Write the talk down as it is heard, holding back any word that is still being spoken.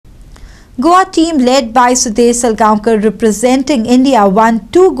Goa team led by Sudesh Salgaonkar representing India won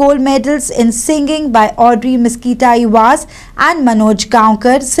 2 gold medals in singing by Audrey Mesquita Iwas and Manoj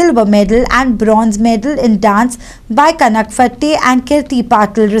Gaonkar, silver medal and bronze medal in dance by Kanak Fatte and Kirti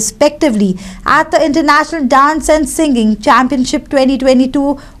Patil respectively at the International Dance and Singing Championship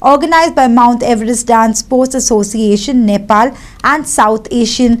 2022 organized by Mount Everest Dance Sports Association, Nepal and South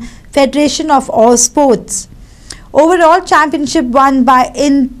Asian Federation of All Sports. Overall championship won by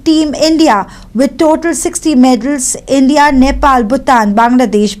Team India with total 60 medals. India, Nepal, Bhutan,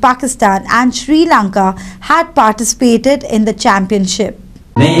 Bangladesh, Pakistan and Sri Lanka had participated in the championship.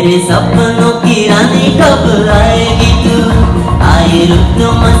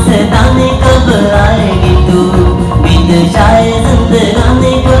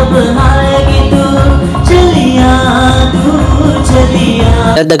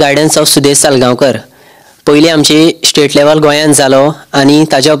 Under the guidance of Sudesh Salgaonkar, पयली आमची state level गोंयांत जालो आनी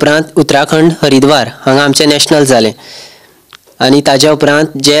ताज्या उपरांत उत्तराखंड हरिद्वार हांगा आमचे national जाले आनी ताज्या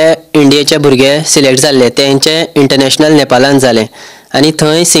उपरांत जे इंडियेचे भुरगे सिलेक्ट जाल्ले तेंचे इंटरनॅशनल नेपालांत जाले आनी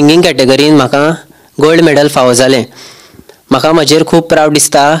थंय सिंगींग कॅटेगरीन म्हाका गोल्ड मेडल फावो जालें. म्हाका म्हजेर खूब प्रावड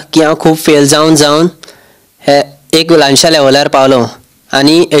दिसता की हांव खूब फेल जावन हे एक ल्हानशा लेवलार पावलो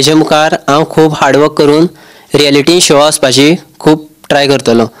आनी हेजे मुखार हांव खूब हार्डवर्क करून रियलिटी शो वचपाची खूब ट्राय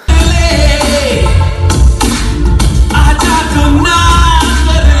करतलो.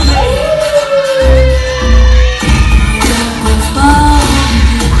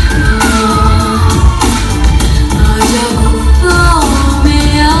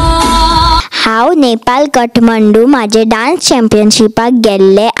 हांव नेपाल काठमांडू माझे डान्स चॅम्पियनशिपाक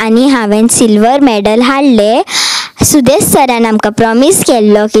गेल्ले आनी हांवें सिल्वर मेडल हाडले. सुदेश सरान आमकां प्रॉमिस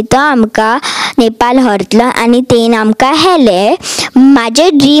केल्लो की तो आमकां नेपाल व्हरतलो आनी तेन आमकां हेले. म्हाजे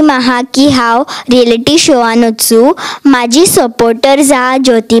ड्रीम आहा की हांव रियलिटी शोवान वचूं. म्हाजी सपोर्टर्स आहा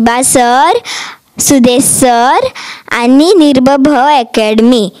ज्योतिबा सर, सुदेश सर आनी निर्भव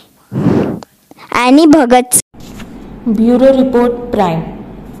अकॅडमी आनी भगत. Bureau report prime.